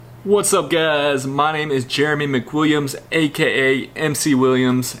What's up, guys? My name is Jeremy McWilliams, aka MC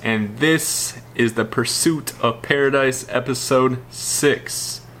Williams, and this is the Pursuit of Paradise episode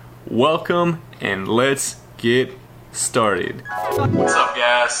 6. Welcome, and let's get started. What's up,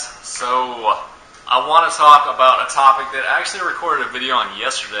 guys? So, I want to talk about a topic that I actually recorded a video on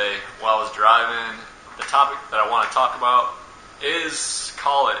yesterday while I was driving. The topic that I want to talk about is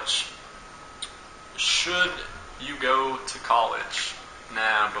college. Should you go to college?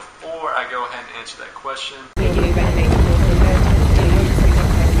 Now, before I go ahead and answer that question,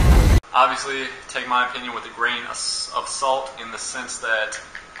 obviously take my opinion with a grain of salt, in the sense that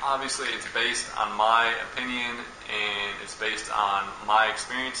obviously it's based on my opinion and it's based on my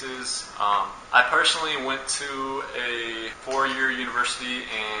experiences. I personally went to a 4-year university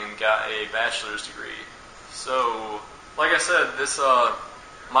and got a bachelor's degree. So, like I said, this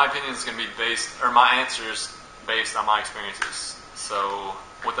my opinion is going to be based, or my answers based on my experiences. So,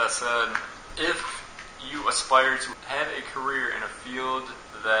 with that said, if you aspire to have a career in a field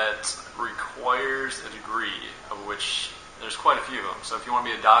that requires a degree, of which there's quite a few of them. So if you want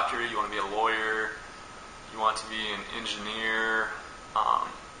to be a doctor, you want to be a lawyer, you want to be an engineer,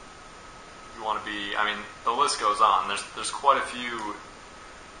 you want to be, the list goes on. There's quite a few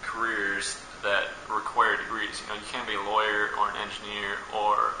careers that require degrees. You can't be a lawyer or an engineer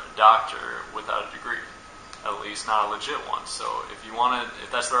or a doctor without a degree. At least not a legit one. So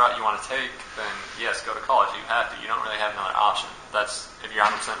if that's the route you want to take, then yes, go to college. You have to. You don't really have another option. If you're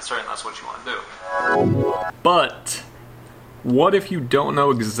 100% certain that's what you want to do. But what if you don't know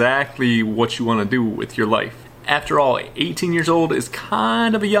exactly what you want to do with your life? After all, 18 years old is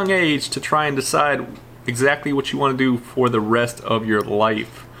kind of a young age to try and decide exactly what you want to do for the rest of your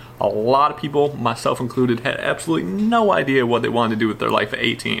life. A lot of people, myself included, had absolutely no idea what they wanted to do with their life at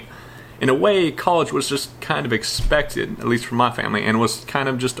 18. In a way, college was just kind of expected, at least for my family, and was kind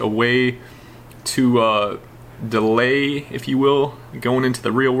of just a way to delay, if you will, going into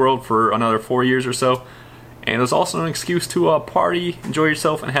the real world for another 4 years or so. And it was also an excuse to party, enjoy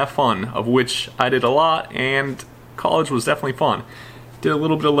yourself, and have fun, of which I did a lot, and college was definitely fun. Did a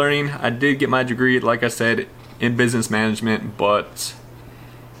little bit of learning. I did get my degree, like I said, in business management, but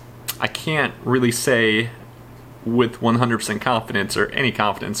I can't really say with 100% confidence, or any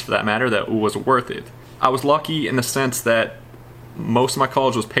confidence for that matter, that it was worth it. I was lucky in the sense that most of my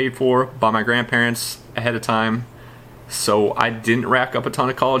college was paid for by my grandparents ahead of time, so I didn't rack up a ton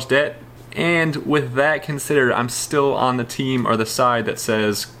of college debt. And with that considered, I'm still on the team or the side that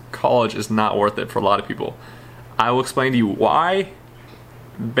says college is not worth it for a lot of people. I will explain to you why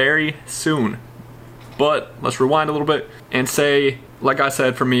very soon. But let's rewind a little bit and say, like I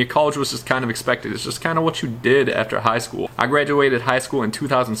said, for me, college was just kind of expected. It's just kind of what you did after high school. I graduated high school in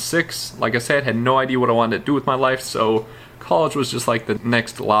 2006. Like I said, had no idea what I wanted to do with my life, so college was just like the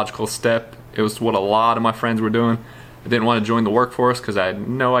next logical step. It was what a lot of my friends were doing. I didn't want to join the workforce because I had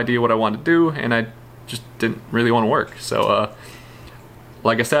no idea what I wanted to do, and I just didn't really want to work. So,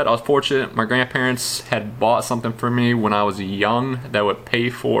 like I said, I was fortunate. My grandparents had bought something for me when I was young that would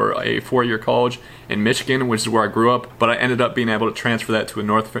pay for a 4-year college in Michigan, which is where I grew up, but I ended up being able to transfer that to a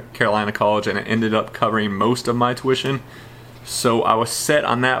North Carolina college, and it ended up covering most of my tuition. So I was set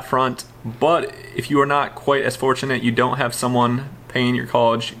on that front. But if you are not quite as fortunate, you don't have someone paying your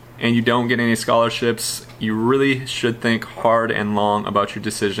college, and you don't get any scholarships, you really should think hard and long about your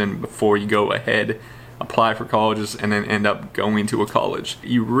decision before you go ahead, apply for colleges, and then end up going to a college.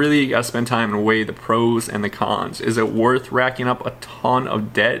 You really gotta spend time and weigh the pros and the cons. Is it worth racking up a ton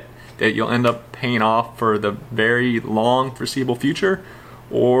of debt that you'll end up paying off for the very long foreseeable future?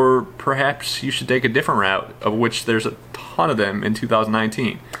 Or perhaps you should take a different route, of which there's a ton of them in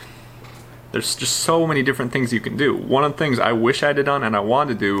 2019. There's just so many different things you can do. One of the things I wish I had done and I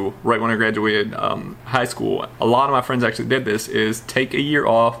wanted to do right when I graduated high school, a lot of my friends actually did this, is take a year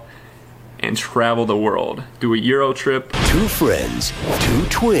off and travel the world. Do a Euro trip. 2 friends, 2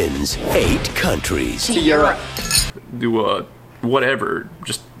 twins, 8 countries. To Europe. Do a whatever.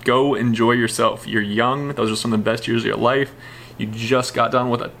 Just go enjoy yourself. You're young. Those are some of the best years of your life. You just got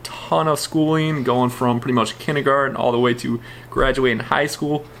done with a ton of schooling, going from pretty much kindergarten all the way to graduating high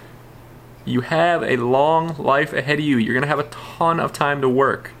school. You have a long life ahead of you. You're going to have a ton of time to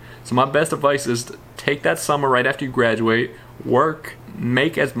work. So my best advice is to take that summer right after you graduate, work,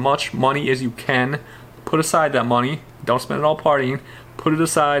 make as much money as you can, put aside that money, don't spend it all partying, put it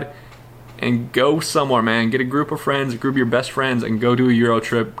aside, and go somewhere, man. Get a group of friends, a group of your best friends, and go do a Euro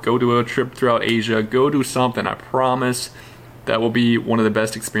trip, go do a trip throughout Asia, go do something. I promise that will be one of the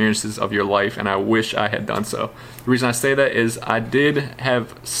best experiences of your life, and I wish I had done so. The reason I say that is I did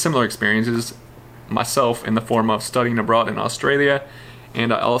have similar experiences myself in the form of studying abroad in Australia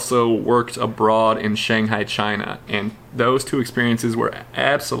and I also worked abroad in Shanghai, China. And those two experiences were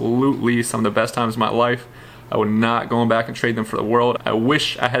absolutely some of the best times of my life. I would not go back and trade them for the world. I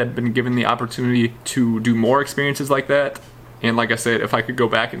wish I had been given the opportunity to do more experiences like that. And like I said, if I could go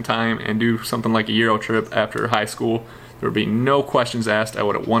back in time and do something like a Euro trip after high school, there would be no questions asked. I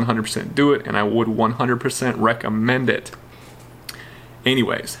would 100% do it, and I would 100% recommend it.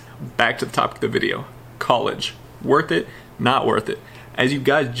 Anyways, back to the topic of the video. College. Worth it? Not worth it. As you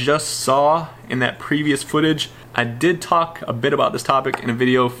guys just saw in that previous footage, I did talk a bit about this topic in a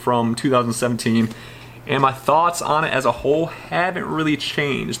video from 2017, and my thoughts on it as a whole haven't really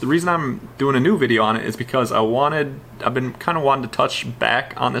changed. The reason I'm doing a new video on it is because I've been kind of wanting to touch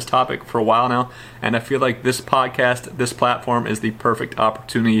back on this topic for a while now, and I feel like this podcast, this platform is the perfect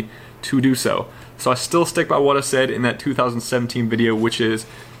opportunity to do so. So I still stick by what I said in that 2017 video, which is,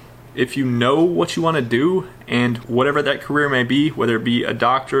 if you know what you want to do, and whatever that career may be, whether it be a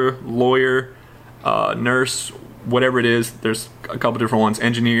doctor, lawyer, nurse, whatever it is, there's a couple different ones,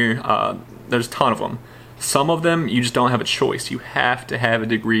 engineer, there's a ton of them. Some of them you just don't have a choice. You have to have a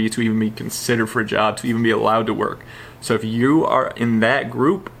degree to even be considered for a job, to even be allowed to work. So if you are in that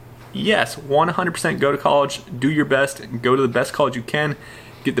group, yes, 100% go to college, do your best, go to the best college you can,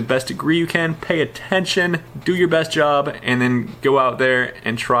 get the best degree you can, pay attention, do your best job, and then go out there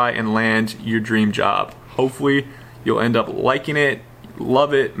and try and land your dream job. Hopefully you'll end up liking it,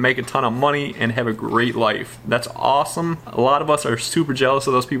 love it, make a ton of money, and have a great life. That's awesome. A lot of us are super jealous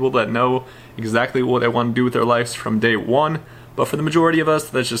of those people that know exactly what they want to do with their lives from day one, but for the majority of us,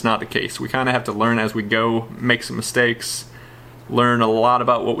 that's just not the case. We kind of have to learn as we go, make some mistakes, learn a lot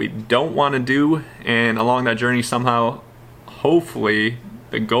about what we don't want to do, and along that journey somehow, hopefully,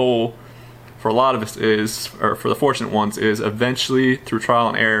 the goal for a lot of us is, or for the fortunate ones, is eventually through trial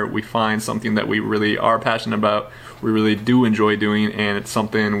and error we find something that we really are passionate about, we really do enjoy doing, and it's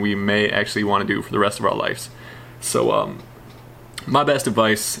something we may actually want to do for the rest of our lives. So my best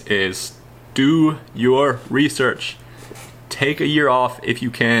advice is do your research. Take a year off if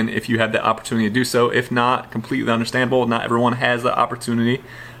you can, if you have the opportunity to do so. If not, completely understandable. Not everyone has the opportunity.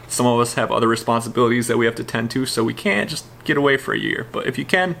 Some of us have other responsibilities that we have to tend to, so we can't just get away for a year. But if you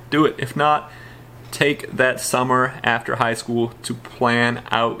can, do it. If not, take that summer after high school to plan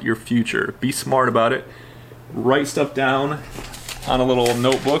out your future. Be smart about it. Write stuff down on a little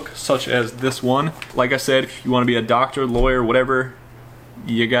notebook, such as this one. Like I said, if you want to be a doctor, lawyer, whatever,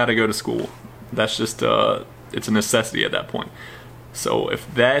 you gotta go to school. That's just, it's a necessity at that point. So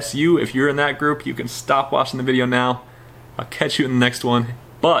if that's you, if you're in that group, you can stop watching the video now. I'll catch you in the next one.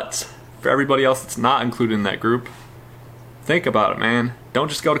 But for everybody else that's not included in that group, think about it, man. Don't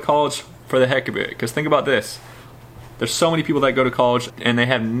just go to college for the heck of it. Because think about this. There's so many people that go to college and they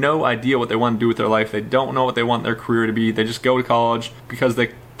have no idea what they want to do with their life. They don't know what they want their career to be. They just go to college because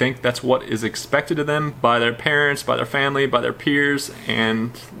they think that's what is expected of them by their parents, by their family, by their peers.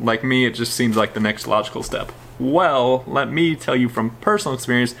 And like me, it just seems like the next logical step. Well, let me tell you from personal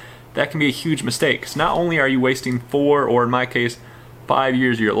experience, that can be a huge mistake. Because not only are you wasting 4, or in my case, 5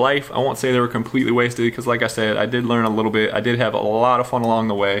 years of your life. I won't say they were completely wasted because, like I said, I did learn a little bit. I did have a lot of fun along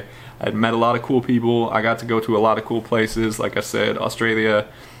the way. I met a lot of cool people. I got to go to a lot of cool places, like I said, Australia,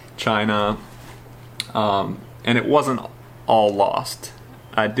 China, and it wasn't all lost.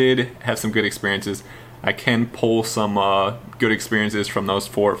 I did have some good experiences. I can pull some good experiences from those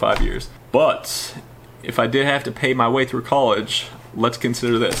 4 or 5 years. But if I did have to pay my way through college, let's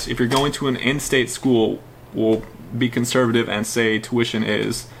consider this. If you're going to an in-state school, we'll be conservative and say tuition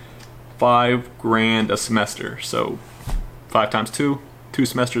is $5,000 a semester. So 5 times 2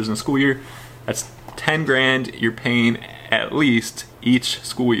 semesters in a school year, that's $10,000 you're paying at least each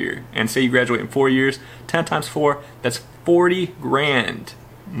school year. And say you graduate in 4 years, 10 times 4, that's $40,000.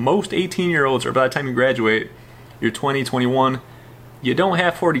 Most 18-year-olds, or by the time you graduate, you're 20, 21, you don't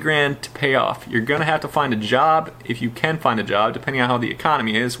have $40,000 to pay off. You're gonna have to find a job, if you can find a job, depending on how the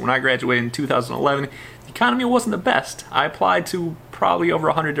economy is. When I graduated in 2011, the economy wasn't the best. I applied to probably over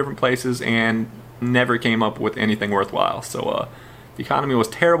 100 different places and never came up with anything worthwhile. So the economy was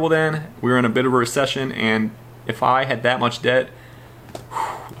terrible then. We were in a bit of a recession, and if I had that much debt,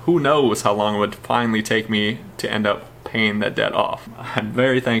 who knows how long it would finally take me to end up paying that debt off. I'm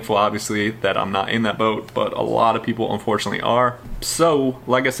very thankful, obviously, that I'm not in that boat, but a lot of people unfortunately are. So,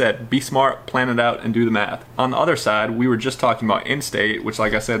 like I said, be smart, plan it out, and do the math. On the other side, we were just talking about in-state, which,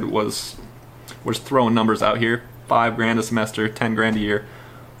 like I said, was throwing numbers out here. $5,000 a semester, $10,000 a year.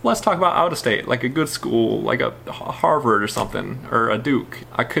 Let's talk about out-of-state, like a good school, like a Harvard or something, or a Duke.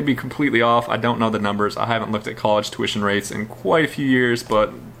 I could be completely off. I don't know the numbers. I haven't looked at college tuition rates in quite a few years,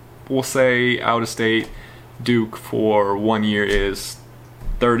 but we'll say out-of-state Duke for 1 year is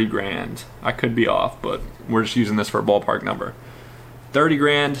 30 grand. I could be off, but we're just using this for a ballpark number. 30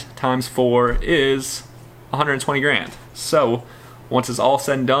 grand times 4 is 120 grand. So once it's all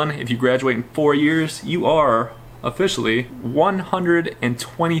said and done, if you graduate in 4 years, you are officially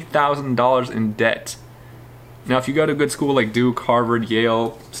 $120,000 in debt. Now, if you go to a good school like Duke, Harvard,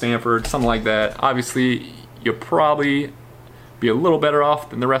 Yale, Stanford, something like that, obviously you'll probably be a little better off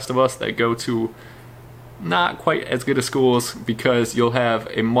than the rest of us that go to not quite as good of schools, because you'll have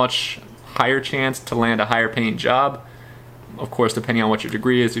a much higher chance to land a higher paying job. Of course, depending on what your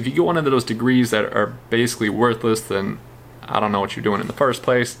degree is. If you get one of those degrees that are basically worthless, then I don't know what you're doing in the first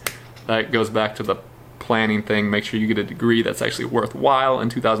place. That goes back to the planning thing. Make sure you get a degree that's actually worthwhile in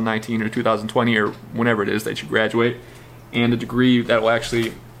 2019 or 2020 or whenever it is that you graduate, and a degree that will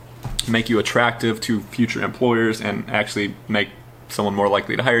actually make you attractive to future employers and actually make someone more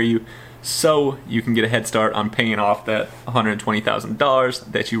likely to hire you, so you can get a head start on paying off that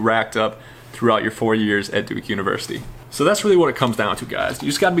 $120,000 that you racked up throughout your 4 years at Duke University. So that's really what it comes down to, guys. You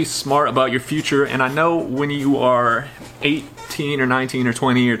just gotta be smart about your future. And I know when you are 18 or 19 or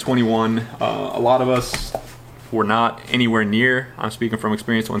 20 or 21, a lot of us were not anywhere near, I'm speaking from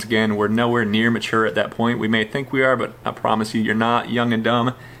experience once again, we're nowhere near mature at that point. We may think we are, but I promise you, you're not. Young and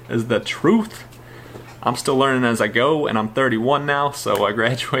dumb is the truth. I'm still learning as I go, and I'm 31 now, so I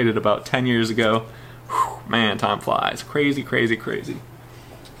graduated about 10 years ago. Whew, man, time flies. Crazy, crazy, crazy.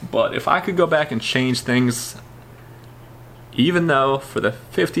 But if I could go back and change things, even though for the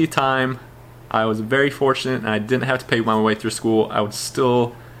 50th time I was very fortunate and I didn't have to pay my way through school, I would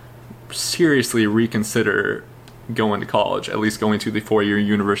still seriously reconsider going to college, at least going to the 4-year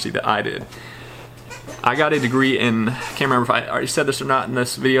university that I did. I got a degree in, I can't remember if I already said this or not in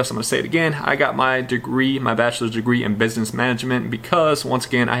this video, so I'm going to say it again. I got my degree, my bachelor's degree in business management, because once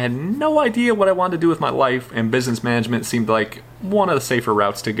again I had no idea what I wanted to do with my life, and business management seemed like one of the safer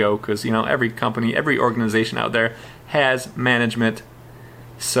routes to go, because you know, every company, every organization out there has management,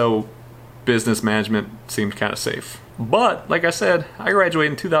 so business management seemed kind of safe. But like I said, I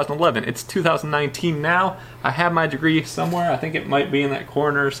graduated in 2011. It's 2019 now. I have my degree somewhere. I think it might be in that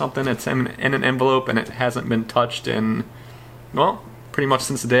corner or something. It's in an envelope, and it hasn't been touched in, well, pretty much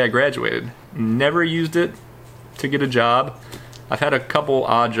since the day I graduated. Never used it to get a job. I've had a couple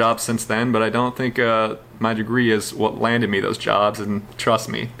odd jobs since then, but I don't think my degree is what landed me those jobs. And trust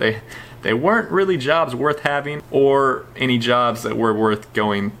me, they weren't really jobs worth having, or any jobs that were worth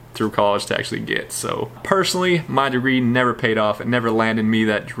going through college to actually get. So personally, my degree never paid off. It never landed me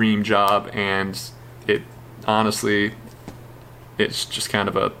that dream job, and it honestly, it's just kind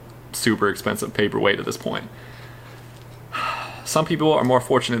of a super expensive paperweight at this point. Some people are more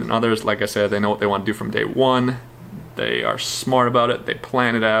fortunate than others. Like I said, they know what they want to do from day one. They are smart about it. They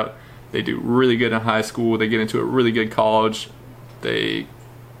plan it out. They do really good in high school. They get into a really good college. They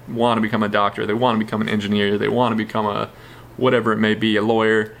want to become a doctor. They want to become an engineer. They want to become a whatever it may be, a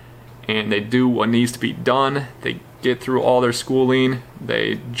lawyer, and they do what needs to be done. They get through all their schooling.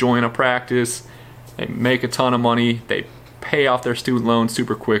 They join a practice. They make a ton of money. They pay off their student loans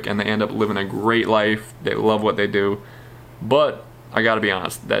super quick, and they end up living a great life. They love what they do. But I gotta be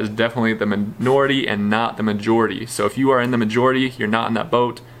honest, that is definitely the minority and not the majority. So if you are in the majority, you're not in that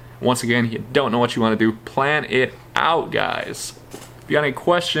boat. Once again, you don't know what you want to do. Plan it out, guys. If you got any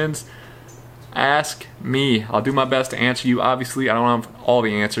questions, ask me. I'll do my best to answer you. Obviously, I don't have all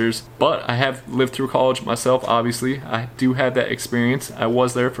the answers, but I have lived through college myself, obviously. I do have that experience. I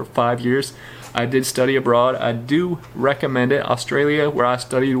was there for 5 years. I did study abroad. I do recommend it. Australia, where I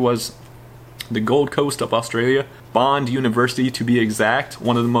studied, was the Gold Coast of Australia. Bond University, to be exact.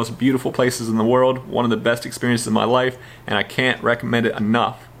 One of the most beautiful places in the world. One of the best experiences of my life, and I can't recommend it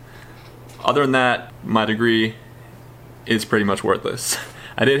enough. Other than that, my degree is pretty much worthless.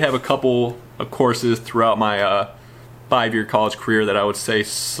 I did have a couple of courses throughout my 5-year college career that I would say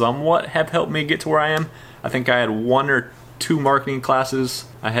somewhat have helped me get to where I am. I think I had 1 or 2 marketing classes.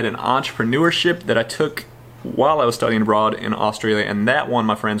 I had an entrepreneurship that I took while I was studying abroad in Australia, and that one,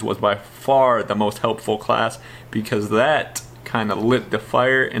 my friends, was by far the most helpful class, because that kind of lit the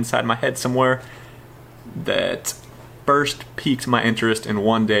fire inside my head somewhere that first piqued my interest in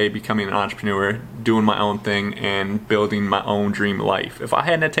one day becoming an entrepreneur, doing my own thing, and building my own dream life. If I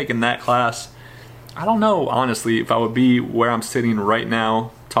hadn't taken that class, I don't know, honestly, if I would be where I'm sitting right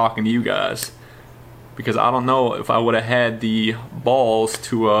now talking to you guys. Because I don't know if I would have had the balls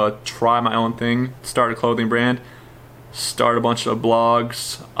to try my own thing, start a clothing brand, start a bunch of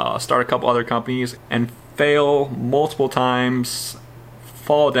blogs, start a couple other companies, and fail multiple times,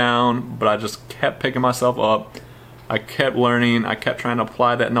 fall down, but I just kept picking myself up. I kept learning, I kept trying to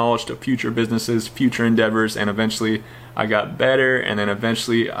apply that knowledge to future businesses, future endeavors, and eventually I got better, and then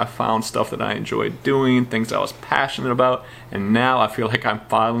eventually I found stuff that I enjoyed doing, things I was passionate about, and now I feel like I'm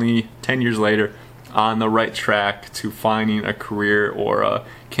finally, 10 years later, on the right track to finding a career or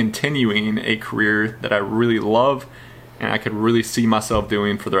continuing a career that I really love and I could really see myself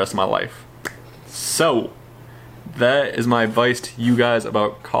doing for the rest of my life. So, that is my advice to you guys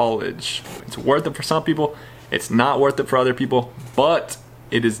about college. It's worth it for some people, it's not worth it for other people, but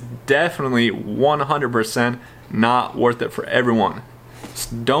it is definitely 100% not worth it for everyone.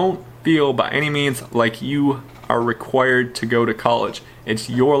 So don't feel by any means like you are required to go to college. It's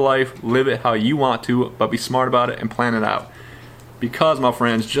your life, live it how you want to, but be smart about it and plan it out. Because, my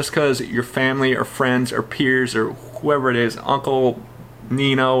friends, just because your family or friends or peers or whoever it is, Uncle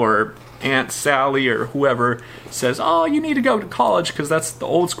Nino or Aunt Sally or whoever says, oh, you need to go to college because that's the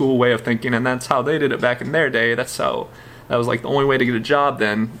old school way of thinking and that's how they did it back in their day. That was like the only way to get a job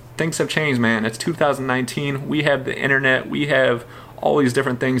then. Things have changed, man. It's 2019. We have the internet. We have all these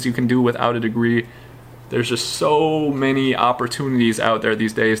different things you can do without a degree. There's just so many opportunities out there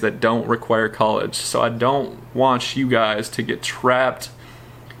these days that don't require college. So I don't want you guys to get trapped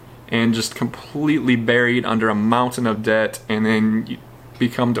and just completely buried under a mountain of debt and then you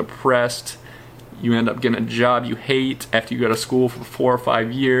become depressed. You end up getting a job you hate after you go to school for 4 or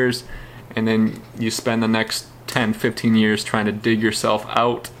 5 years, and then you spend the next 10, 15 years trying to dig yourself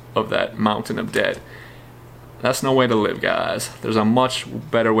out of that mountain of debt. That's no way to live, guys. There's a much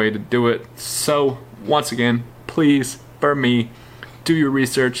better way to do it. So, once again, please, for me, do your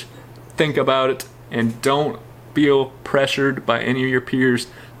research, think about it, and don't feel pressured by any of your peers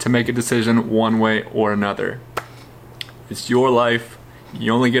to make a decision one way or another. It's your life.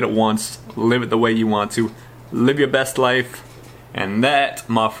 You only get it once. Live it the way you want to. Live your best life. And that,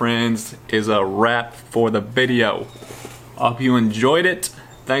 my friends, is a wrap for the video. I hope you enjoyed it.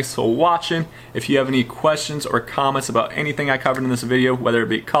 Thanks for watching. If you have any questions or comments about anything I covered in this video, whether it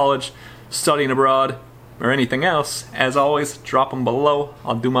be college, studying abroad, or anything else, as always, drop them below.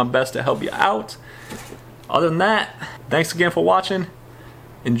 I'll do my best to help you out. Other than that, thanks again for watching.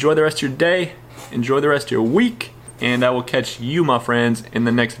 Enjoy the rest of your day. Enjoy the rest of your week. And I will catch you, my friends, in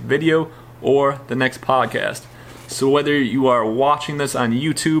the next video or the next podcast. So whether you are watching this on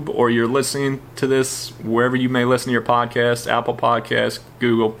YouTube or you're listening to this wherever you may listen to your podcast, Apple Podcasts,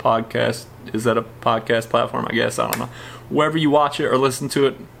 Google Podcasts, is that a podcast platform? I guess, I don't know. Wherever you watch it or listen to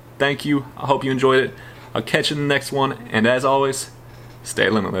it, thank you. I hope you enjoyed it. I'll catch you in the next one. And as always, stay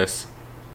limitless.